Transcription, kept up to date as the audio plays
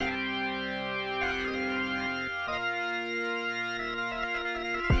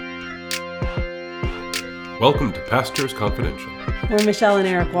Welcome to Pastors Confidential. We're Michelle and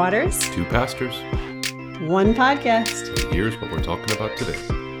Eric Waters. Two pastors, one podcast. and here's what we're talking about today.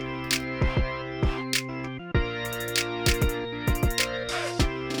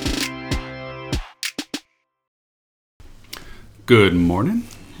 Good morning.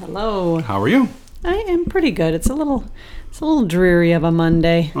 Hello. How are you? I am pretty good. It's a little dreary of a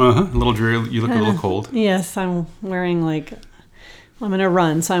Monday. A little dreary. You look a little cold. Yes, I'm wearing I'm going to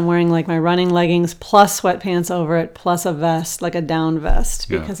run, so I'm wearing my running leggings plus sweatpants over it plus a vest, like a down vest,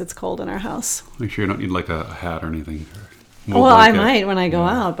 because it's cold in our house. Make sure you don't need a hat or anything. Well, I might when I go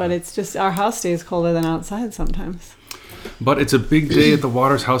out, but it's just our house stays colder than outside sometimes. But it's a big day at the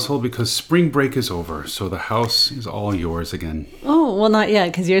Waters household because spring break is over, so the house is all yours again. Oh, well, not yet,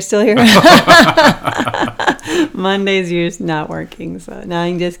 because you're still here. Mondays you're not working, so no,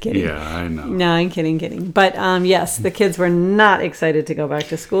 I'm just kidding. Yeah, I know. No, I'm kidding. But yes, the kids were not excited to go back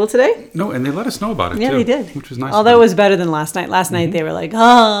to school today. No, and they let us know about it, too. Yeah, they did. Which was nice. Although it was better than last night. Last night they were like,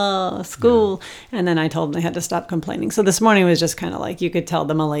 oh, school. Yeah. And then I told them they had to stop complaining. So this morning was just kind of you could tell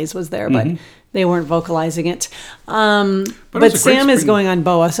the malaise was there, but they weren't vocalizing it. But Sam is going on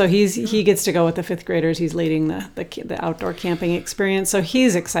BOA, so he gets to go with the fifth graders. He's leading the outdoor camping experience, so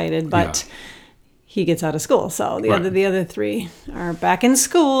he's excited, but he gets out of school. So the other three are back in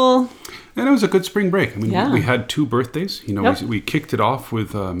school. And it was a good spring break. I mean, we had two birthdays. We kicked it off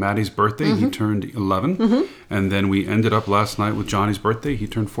with Maddie's birthday. He turned 11. And then we ended up last night with Johnny's birthday. He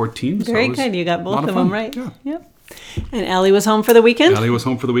turned 14. Very good. You got both of them right. Yeah. Yep. And Allie was home for the weekend? Allie was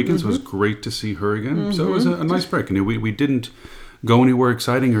home for the weekend, so it was great to see her again. So it was a nice break. And we didn't go anywhere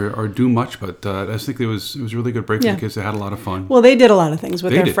exciting or do much, but I think it was a really good break for the kids. They had a lot of fun. Well, they did a lot of things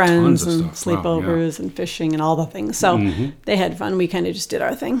with their friends and sleepovers and fishing and all the things. So they had fun. We kind of just did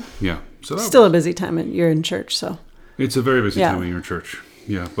our thing. Yeah. So still a busy time. You're in church, so. It's a very busy time when you're in church.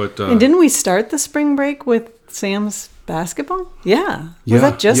 Yeah, but... and didn't we start the spring break with Sam's basketball? Yeah. Was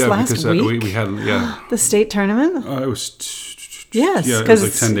that just last week? We had, the state tournament? It was... Yes. Yeah, it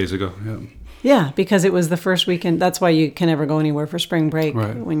was 10 days ago. Yeah. Yeah, because it was the first weekend. That's why you can never go anywhere for spring break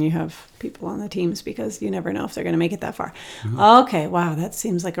when you have people on the teams, because you never know if they're going to make it that far. Okay, wow, that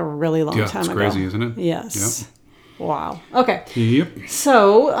seems like a really long time ago. Yeah, it's crazy, isn't it? Yes. Yep. Wow. Okay. Yep.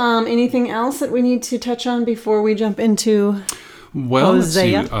 So, anything else that we need to touch on before we jump into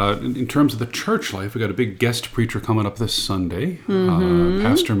Hosea? Let's see. In terms of the church life, we got a big guest preacher coming up this Sunday.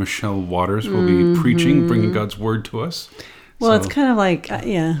 Pastor Michelle Waters will be preaching, bringing God's word to us. Well, it's kind of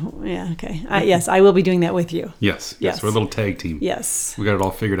okay. Yes, I will be doing that with you. Yes. We're a little tag team. Yes. We got it all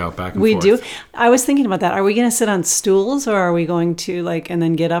figured out back and forth. We do. I was thinking about that. Are we going to sit on stools, or are we going to and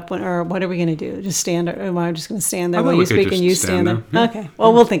then get up, or what are we going to do? Just stand, or am I just going to stand there while you speak and you stand there? Yeah. Okay.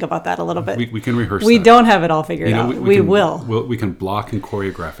 Well, we'll think about that a little bit. We can rehearse We don't have it all figured out. We will. We can block and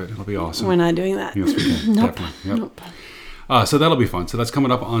choreograph it. It'll be awesome. We're not doing that. Yes, we can. Nope. Definitely. Yep. Nope. So that'll be fun. So that's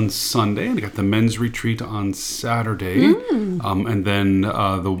coming up on Sunday. And we got the men's retreat on Saturday. And then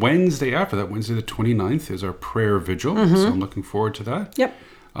the Wednesday after that, Wednesday the 29th, is our prayer vigil. So I'm looking forward to that. Yep.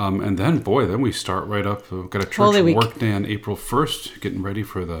 And then we start right up. We've got a church work day on April 1st, getting ready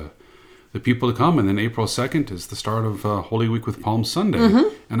for the people to come. And then April 2nd is the start of Holy Week with Palm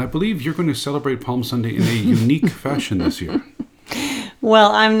Sunday. And I believe you're going to celebrate Palm Sunday in a unique fashion this year.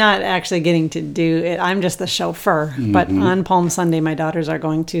 Well, I'm not actually getting to do it. I'm just the chauffeur. But on Palm Sunday, my daughters are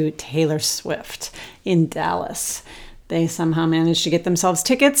going to Taylor Swift in Dallas. They somehow managed to get themselves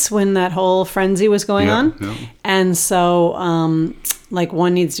tickets when that whole frenzy was going on. Yeah. And so,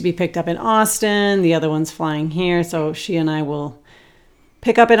 one needs to be picked up in Austin. The other one's flying here. So she and I will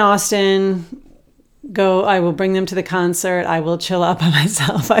pick up in Austin, I will bring them to the concert. I will chill out by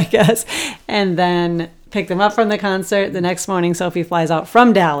myself, I guess. And then pick them up from the concert. The next morning, Sophie flies out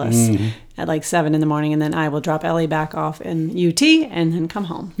from Dallas at 7 a.m, and then I will drop Ellie back off in UT and then come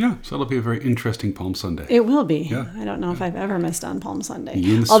home. Yeah, so it'll be a very interesting Palm Sunday. It will be. Yeah. I don't know if I've ever missed on Palm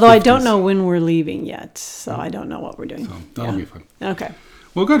Sunday. Although I don't know when we're leaving yet, so I don't know what we're doing. So that'll be fun. Okay.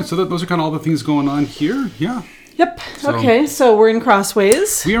 Well, good. So those are kind of all the things going on here. Yeah. Yep. Okay, so we're in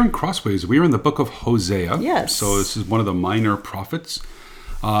Crossways. We are in Crossways. We are in the book of Hosea. Yes. So this is one of the minor prophets.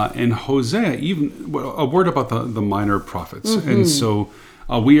 And Hosea, even a word about the minor prophets. And so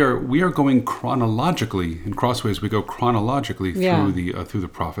we are going chronologically in Crossways. We go chronologically through the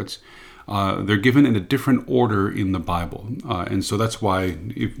prophets. They're given in a different order in the Bible, and so that's why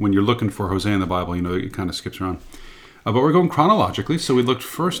when you're looking for Hosea in the Bible, it kind of skips around. But we're going chronologically. So we looked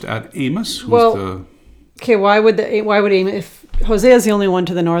first at Amos, Okay, why would Amos? If Hosea is the only one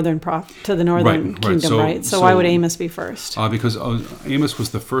to the northern kingdom, right? So why would Amos be first? Because Amos was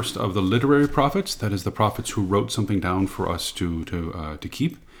the first of the literary prophets. That is, the prophets who wrote something down for us to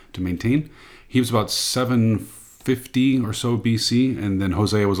keep. to maintain. He was about 750 or so BC, and then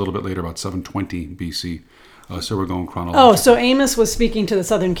Hosea was a little bit later, about 720 BC. So we're going chronologically. Oh, so Amos was speaking to the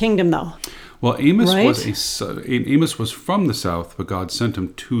southern kingdom, though. Well, Amos Right? Amos was from the south, but God sent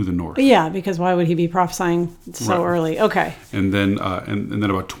him to the north. Yeah, because why would he be prophesying so Right. early? Okay. And then and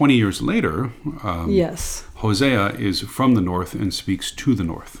then about 20 years later, Yes. Hosea is from the north and speaks to the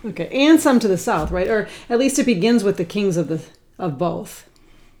north. Okay, and some to the south, right? Or at least it begins with the kings of both,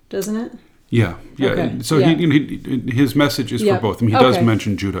 doesn't it? Yeah. Okay, So yeah. his message is Yeah. for both. I mean, he does Okay.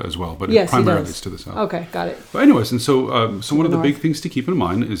 mention Judah as well, but Yes, he primarily does. it's to the south. Okay, got it. But anyways, and so one of the north. big things to keep in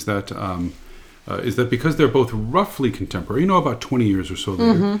mind is that because they're both roughly contemporary, about 20 years or so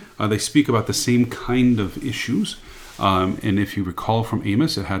later, they speak about the same kind of issues. And if you recall from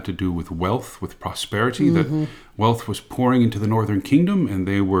Amos, it had to do with wealth, with prosperity, that wealth was pouring into the northern kingdom and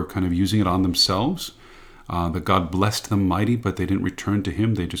they were kind of using it on themselves. That God blessed them mighty, but they didn't return to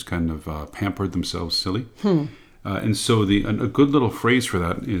him. They just kind of pampered themselves silly. And so a good little phrase for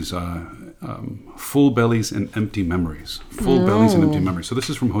that is full bellies and empty memories. Full bellies and empty memories. So this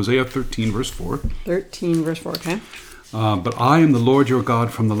is from Hosea 13, verse 4. 13, verse 4, okay. But I am the Lord your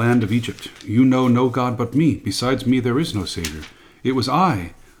God from the land of Egypt. You know no God but me. Besides me there is no Savior. It was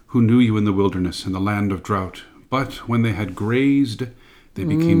I who knew you in the wilderness, in the land of drought. But when they had grazed, they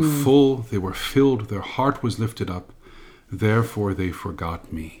became full, they were filled, their heart was lifted up. Therefore they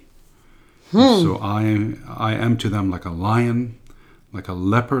forgot me. So I am to them like a lion, like a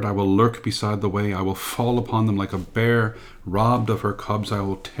leopard. I will lurk beside the way. I will fall upon them like a bear, robbed of her cubs. I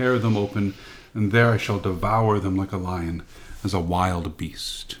will tear them open, and there I shall devour them like a lion, as a wild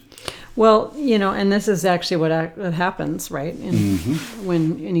beast. Well, and this is actually what happens, right?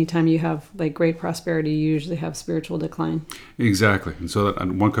 Anytime you have like great prosperity, you usually have spiritual decline. Exactly. And so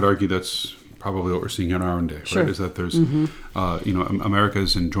and one could argue that's probably what we're seeing in our own day, Sure. right? Is that there's, America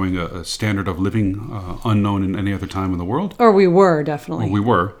is enjoying a standard of living unknown in any other time in the world. Or we were, definitely. Well, we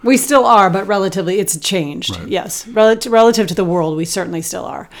were. We still are, but relatively, it's changed. Right. Yes. Relative to the world, we certainly still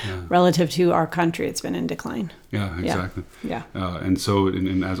are. Yeah. Relative to our country, it's been in decline. Yeah, exactly. Yeah. And so,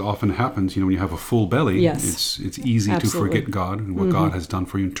 and as often happens, when you have a full belly, Yes. it's easy Absolutely. to forget God and what God has done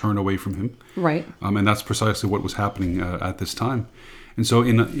for you and turn away from him. Right. And that's precisely what was happening at this time. And so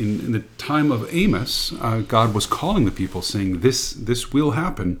in the time of Amos, God was calling the people, saying, this will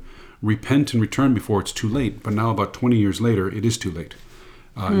happen. Repent and return before it's too late. But now about 20 years later, it is too late.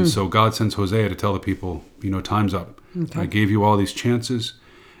 And so God sends Hosea to tell the people, time's up. Okay. I gave you all these chances.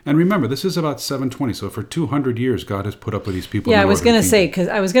 And remember, this is about 720. So for 200 years, God has put up with these people. Yeah, I was going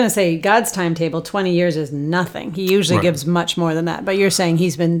to say God's timetable, 20 years is nothing. He usually Right. gives much more than that. But you're saying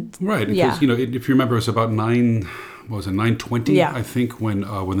he's been... Right. Yeah. Because, if you remember, it was about 920, Yeah. I think, when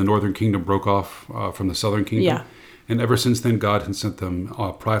the northern kingdom broke off from the southern kingdom. Yeah. And ever since then, God has sent them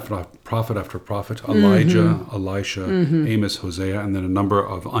prophet after prophet, Elijah, Elisha, Amos, Hosea, and then a number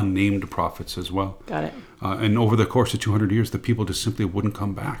of unnamed prophets as well. Got it. And over the course of 200 years, the people just simply wouldn't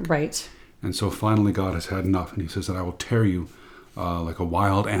come back. Right. And so finally God has had enough, and he says that I will tear you like a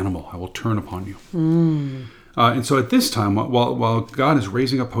wild animal. I will turn upon you. And so at this time, while God is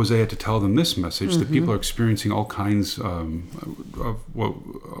raising up Hosea to tell them this message, the people are experiencing all kinds all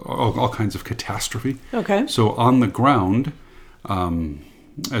kinds of catastrophe. Okay. So on the ground,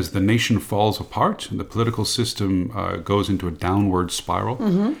 as the nation falls apart, the political system goes into a downward spiral.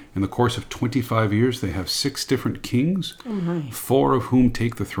 In the course of 25 years, they have 6 different kings, 4 of whom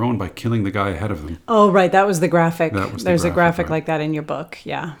take the throne by killing the guy ahead of them. Oh, right. That was the graphic. That was the There's a graphic right. like that in your book.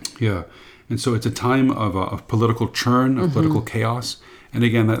 Yeah. Yeah. And so it's a time of political churn, of political chaos. And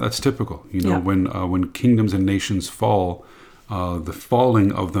again, that's typical. Yeah. When kingdoms and nations fall, the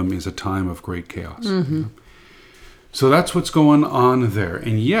falling of them is a time of great chaos. So that's what's going on there.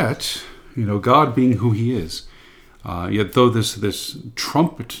 And yet, God being who he is, yet though this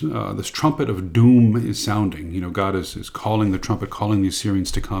trumpet of doom is sounding, God is calling the trumpet, calling the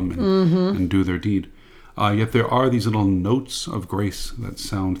Assyrians to come and do their deed. Yet there are these little notes of grace that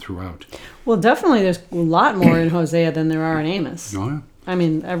sound throughout. Well, definitely there's a lot more in Hosea than there are in Amos. Oh, yeah. I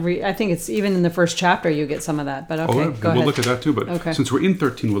mean, I think it's even in the first chapter you get some of that, but okay, go ahead. We'll look at that too, but Okay. since we're in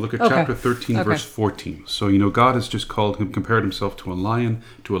 13, we'll look at chapter 13, Okay. verse 14. So, God has just compared himself to a lion,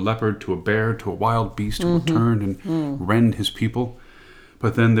 to a leopard, to a bear, to a wild beast who will turn and rend his people.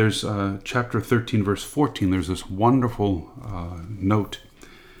 But then there's chapter 13, verse 14, there's this wonderful note.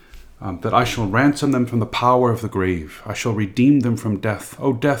 That I shall ransom them from the power of the grave. I shall redeem them from death.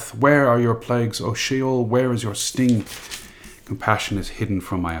 O death, where are your plagues? O Sheol, where is your sting? Compassion is hidden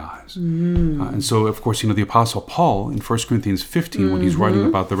from my eyes. And so, of course, the Apostle Paul in 1 Corinthians 15, when he's writing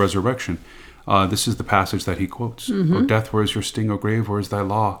about the resurrection, This is the passage that he quotes. O death, where is your sting? O grave, where is thy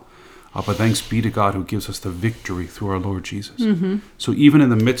law? But thanks be to God who gives us the victory through our Lord Jesus. So even in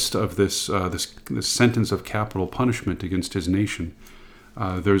the midst of this sentence of capital punishment against his nation,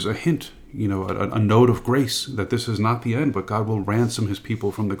 there's a hint, a note of grace that this is not the end, but God will ransom his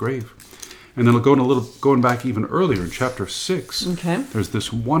people from the grave. And then going back even earlier in chapter 6, there's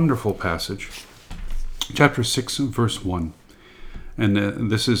this wonderful passage. Chapter 6, verse 1. And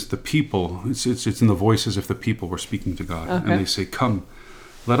this is the people. It's in the voice as if the people were speaking to God. And they say, "Come,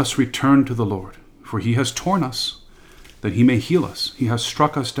 let us return to the Lord, for he has torn us, that he may heal us. He has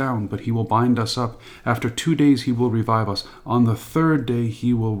struck us down, but he will bind us up. After 2 days he will revive us. On the third day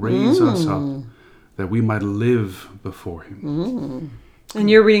he will raise us up, that we might live before him." And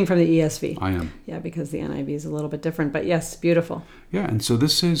you're reading from the ESV. I am. Yeah, because the NIV is a little bit different, but yes, beautiful. Yeah, and so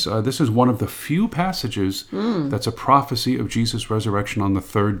this is one of the few passages that's a prophecy of Jesus' resurrection on the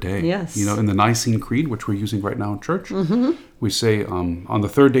third day. Yes. In the Nicene Creed, which we're using right now in church, we say on the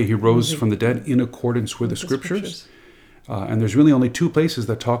third day he rose from the dead in accordance with the Scriptures. And there's really only two places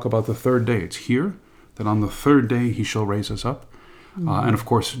that talk about the third day. It's here, that on the third day he shall raise us up. And of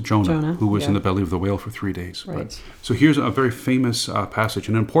course, Jonah, who was in the belly of the whale for 3 days. Right. So here's a very famous passage,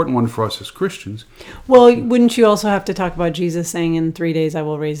 an important one for us as Christians. Well, wouldn't you also have to talk about Jesus saying, "In 3 days I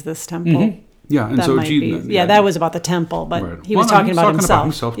will raise this temple"? Yeah, and that so might be, that was about the temple, but he was talking about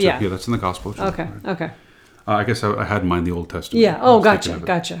himself. Too. Yeah, that's in the Gospel. Okay. I guess I had in mind the Old Testament. Yeah. Oh,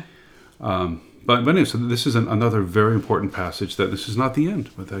 gotcha. But anyway, so this is another very important passage, that this is not the end,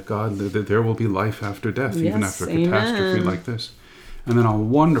 but that there will be life after death, even after a catastrophe like this. And then a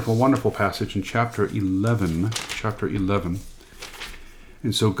wonderful, wonderful passage in chapter 11.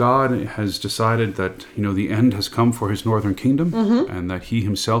 And so God has decided that, the end has come for his northern kingdom, and that he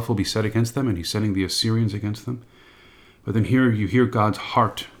himself will be set against them, and he's sending the Assyrians against them. But then here you hear God's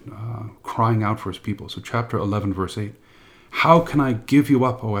heart crying out for his people. So chapter 11, verse 8. "How can I give you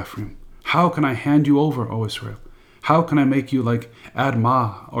up, O Ephraim? How can I hand you over, O Israel? How can I make you like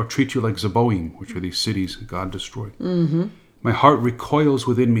Admah, or treat you like Zeboim," which are these cities God destroyed. "My heart recoils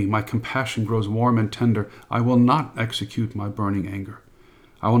within me. My compassion grows warm and tender. I will not execute my burning anger.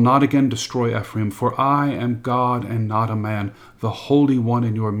 I will not again destroy Ephraim, for I am God and not a man, the Holy One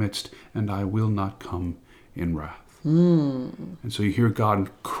in your midst, and I will not come in wrath." And so you hear God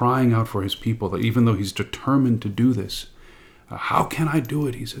crying out for his people, that even though he's determined to do this, how can I do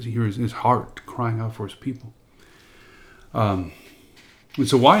it? He says. You hear his heart crying out for his people. And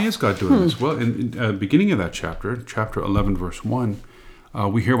so why is God doing this? Well, in the beginning of that chapter 11, verse 1,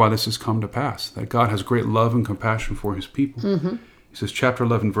 we hear why this has come to pass, that God has great love and compassion for his people. He says, chapter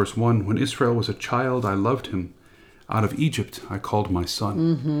 11, verse 1, "When Israel was a child, I loved him. Out of Egypt, I called my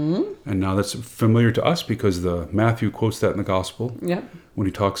son." And now that's familiar to us because Matthew quotes that in the Gospel when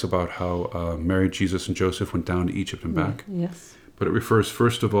he talks about how Mary, Jesus, and Joseph went down to Egypt and back. Yes. But it refers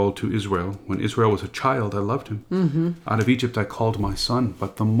first of all to Israel. "When Israel was a child, I loved him. Out of Egypt I called my son.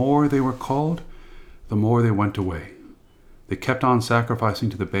 But the more they were called, the more they went away. They kept on sacrificing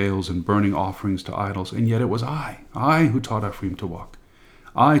to the Baals and burning offerings to idols. And yet it was I who taught Ephraim to walk.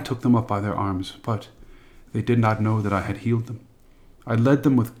 I took them up by their arms, but they did not know that I had healed them. I led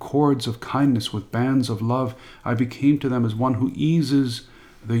them with cords of kindness, with bands of love. I became to them as one who eases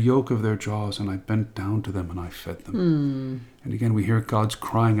the yoke of their jaws, and I bent down to them and I fed them." And again, we hear God's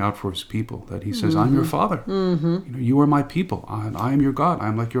crying out for his people, that he says, "I'm your father. You are my people. I am your God. I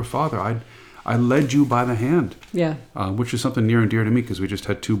am like your father. I led you by the hand." Yeah. Which is something near and dear to me, because we just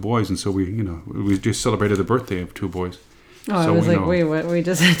had 2 boys, and so we just celebrated the birthday of 2 boys. Oh, I was like, wait, what? We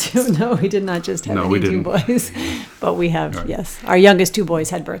just had 2? No, we did not just have any 2 boys. But we have, yes. Our youngest 2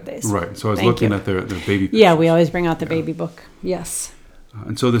 boys had birthdays. Right. So I was looking at their baby pictures. Yeah, we always bring out the baby book. Yes.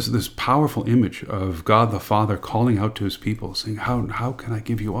 And so this powerful image of God the Father calling out to his people, saying, how can I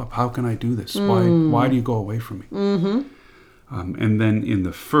give you up? How can I do this? Why do you go away from me? And then in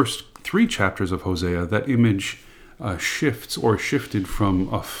the first 3 chapters of Hosea, that image shifted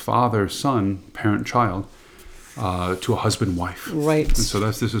from a father-son, parent-child, to a husband-wife. Right. And so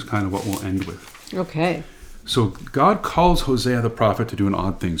this is kind of what we'll end with. Okay. So God calls Hosea the prophet to do an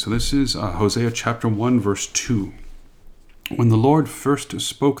odd thing. So this is Hosea chapter 1, verse 2. "When the Lord first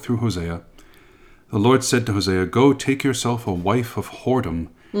spoke through Hosea, the Lord said to Hosea, 'Go take yourself a wife of whoredom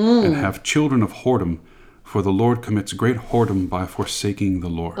and have children of whoredom, for the Lord commits great whoredom by forsaking the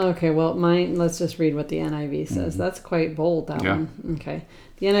Lord.'" Okay, well, let's just read what the NIV says. That's quite bold, that one. Okay.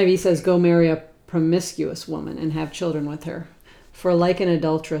 The NIV says, "Go marry a promiscuous woman and have children with her. For like an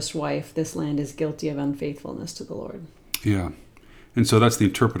adulterous wife, this land is guilty of unfaithfulness to the Lord." Yeah. And so that's the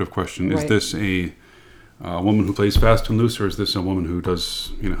interpretive question. Right. Is this A woman who plays fast and loose, or is this a woman who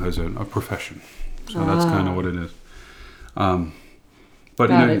does, has a profession? So that's kind of what it is. But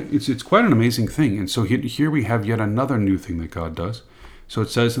it's quite an amazing thing. And so here we have yet another new thing that God does. So it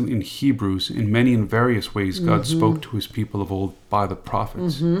says in Hebrews, in many and various ways, God spoke to his people of old by the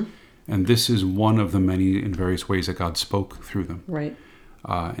prophets. And this is one of the many and various ways that God spoke through them. Right.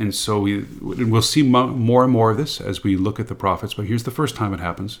 And so we'll see more and more of this as we look at the prophets. But here's the first time it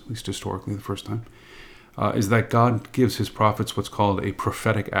happens, at least historically the first time, is that God gives his prophets what's called a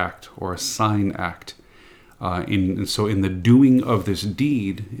prophetic act or a sign act. And so in the doing of this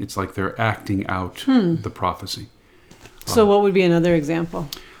deed, it's like they're acting out the prophecy. So what would be another example?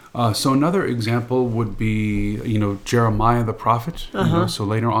 So another example would be, Jeremiah the prophet. So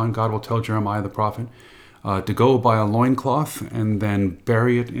later on, God will tell Jeremiah the prophet to go buy a loincloth and then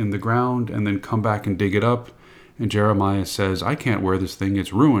bury it in the ground and then come back and dig it up. And Jeremiah says, I can't wear this thing.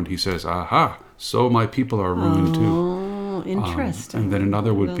 It's ruined. He says, aha, so my people are ruined too. Oh, interesting. And then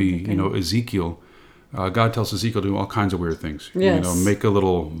another would be, Ezekiel. God tells Ezekiel to do all kinds of weird things. Yes. Make a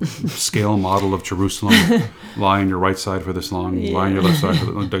little scale model of Jerusalem, lie on your right side for this long, lie on your left side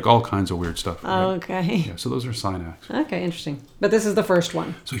for like all kinds of weird stuff. Right? Okay. Yeah, so those are sign acts. Okay, interesting. But this is the first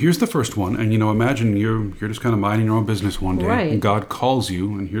one. So here's the first one, and imagine you're just kind of minding your own business one day, right. and God calls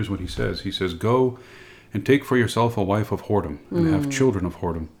you, and here's what he says. He says, go and take for yourself a wife of whoredom, and have children of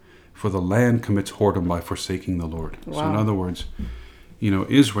whoredom, for the land commits whoredom by forsaking the Lord. Wow. So in other words,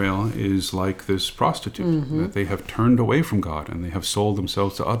 Israel is like this prostitute, that they have turned away from God and they have sold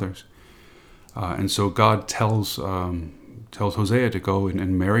themselves to others. And so God tells Hosea to go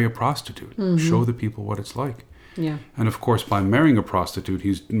and marry a prostitute, show the people what it's like. Yeah. And of course, by marrying a prostitute,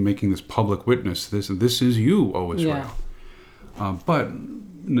 he's making this public witness. This is you, O Israel. Yeah. But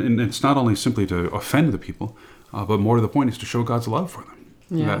it's not only simply to offend the people, but more to the point is to show God's love for them.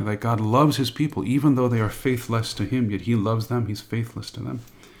 Yeah. That God loves his people, even though they are faithless to him, yet he loves them, he's faithless to them.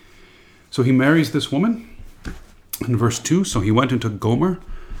 So he marries this woman. In verse 2, so he went into Gomer,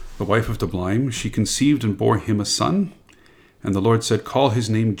 the wife of Diblaim. She conceived and bore him a son. And the Lord said, call his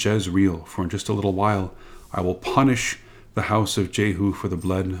name Jezreel, for in just a little while I will punish the house of Jehu for the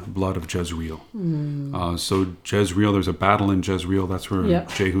blood of Jezreel. So Jezreel, there's a battle in Jezreel. That's where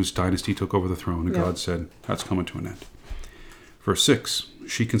Jehu's dynasty took over the throne. And God said, that's coming to an end. Verse 6,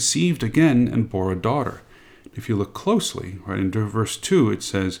 she conceived again and bore a daughter. If you look closely, right into verse 2, it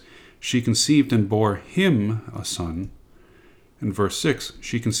says, she conceived and bore him a son. In verse 6,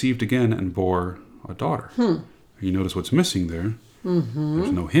 she conceived again and bore a daughter. You notice what's missing there.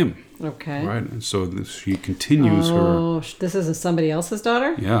 There's no him. Okay. Right? And so she continues her... Oh, this is somebody else's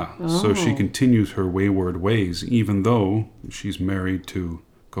daughter? Yeah. Oh. So she continues her wayward ways, even though she's married to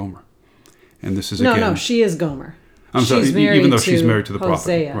Gomer. And this is again... No, she is Gomer. I'm sorry, even though she's married to the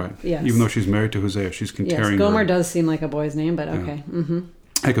Hosea. prophet. Right. Yes. Even though she's married to Hosea, she's carrying Gomer her. does seem like a boy's name, but okay. Yeah.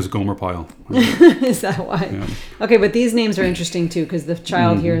 Because Gomer Pyle. Is that why? Yeah. Okay, but these names are interesting too, because the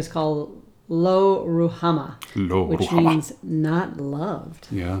child here is called Lo Ruhama, which means not loved.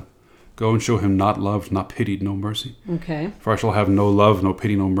 Yeah. Go and show him not loved, not pitied, no mercy. Okay. For I shall have no love, no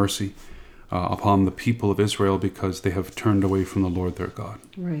pity, no mercy upon the people of Israel, because they have turned away from the Lord their God.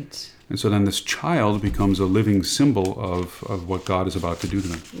 Right. And so then this child becomes a living symbol of what God is about to do to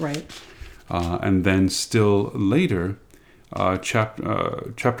them. Right. And then still later,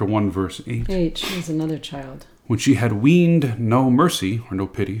 chapter 1, verse 8. H is another child. When she had weaned no mercy, or no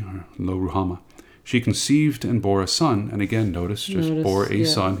pity, or lo ruhama, she conceived and bore a son. And again, notice, bore a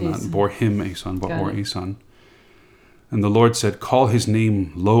son, not bore him a son, but bore a son. And the Lord said, call his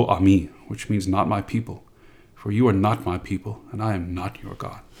name Lo Ami, which means not my people. For you are not my people, and I am not your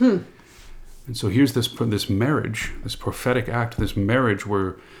God. And so here's this marriage, this prophetic act, this marriage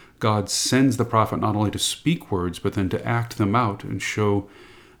where God sends the prophet not only to speak words, but then to act them out and show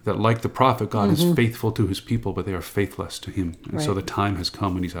that, like the prophet, God is faithful to his people, but they are faithless to him. And so the time has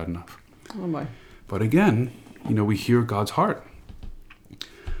come and he's had enough. Oh boy. But again, we hear God's heart.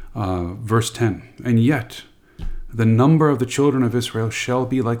 Verse 10, and yet the number of the children of Israel shall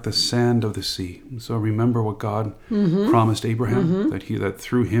be like the sand of the sea. So remember what God promised Abraham, that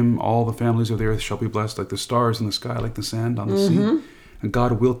through him all the families of the earth shall be blessed, like the stars in the sky, like the sand on the sea. And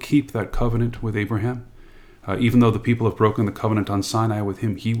God will keep that covenant with Abraham. Even though the people have broken the covenant on Sinai with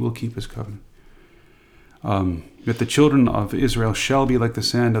him, he will keep his covenant. Yet the children of Israel shall be like the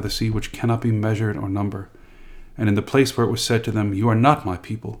sand of the sea, which cannot be measured or numbered. And in the place where it was said to them, you are not my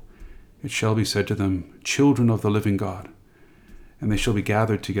people, it shall be said to them, children of the living God. And they shall be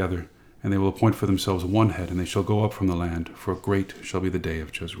gathered together, and they will appoint for themselves one head, and they shall go up from the land, for great shall be the day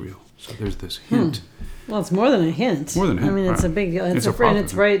of Jezreel. So there's this hint. Well, it's more than a hint. More than a hint. I mean, it's a big deal. And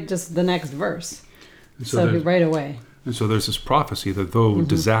it's right just the next verse. So right away. And so there's this prophecy that though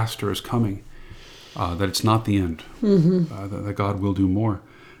disaster is coming, that it's not the end, that God will do more.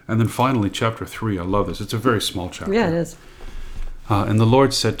 And then finally, chapter 3, I love this. It's a very small chapter. Yeah, it is. And the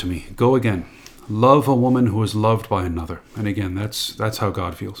Lord said to me, go again, love a woman who is loved by another. And again, that's how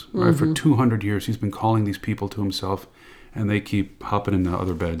God feels. Right? For 200 years, he's been calling these people to himself, and they keep hopping into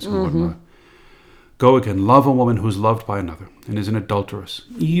other beds and whatnot. Go again, love a woman who is loved by another and is an adulteress,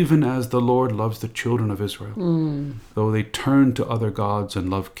 even as the Lord loves the children of Israel, though they turn to other gods and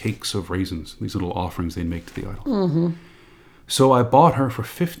love cakes of raisins, these little offerings they make to the idol. So I bought her for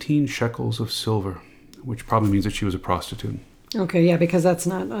 15 shekels of silver, which probably means that she was a prostitute. Okay, yeah, because that's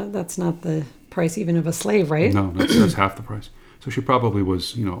not the price even of a slave, right? No, that's half the price. So she probably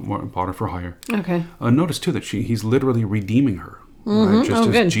was, bought her for hire. Okay. Notice too that he's literally redeeming her, right? Just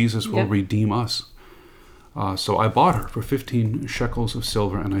as good. Jesus will redeem us. So I bought her for 15 shekels of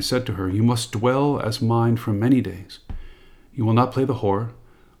silver, and I said to her, you must dwell as mine for many days. You will not play the whore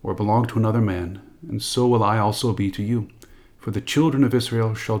or belong to another man, and so will I also be to you. For the children of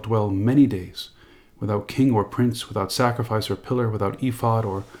Israel shall dwell many days, without king or prince, without sacrifice or pillar, without ephod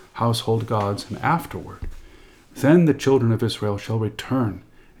or household gods, and afterward. Then the children of Israel shall return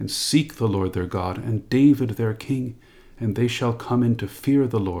and seek the Lord their God, and David their king, and they shall come in to fear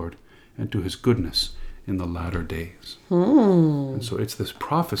the Lord and to his goodness in the latter days. And so it's this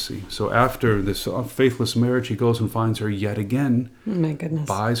prophecy. So after this faithless marriage, he goes and finds her yet again, my goodness,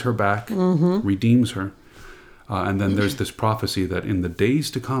 buys her back, redeems her. And then there's this prophecy that in the days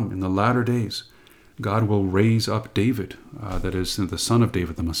to come, in the latter days, God will raise up David, that is the son of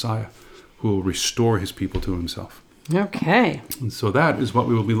David, the Messiah, who will restore his people to himself. Okay. And so that is what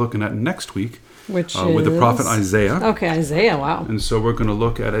we will be looking at next week, which with the prophet Isaiah. Okay, Isaiah, wow. And so we're going to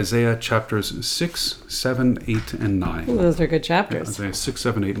look at Isaiah chapters 6, 7, 8, and 9. Ooh, those are good chapters. Yeah, Isaiah 6,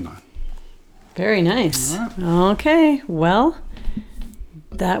 7, 8, and 9. Very nice. All right. Okay, well,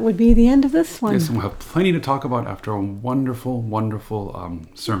 that would be the end of this one. Yes, and we'll have plenty to talk about after a wonderful, wonderful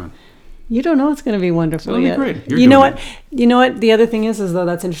sermon. You don't know it's going to be wonderful yet. It'll be great. You know what? You know what? The other thing is though,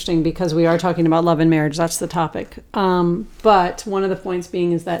 that's interesting because we are talking about love and marriage. That's the topic. But one of the points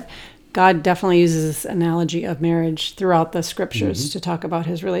being is that God definitely uses this analogy of marriage throughout the scriptures to talk about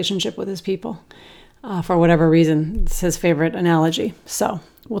his relationship with his people. For whatever reason, it's his favorite analogy. So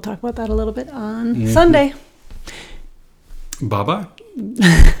we'll talk about that a little bit on Sunday. Bye-bye.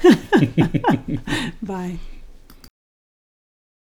 Bye.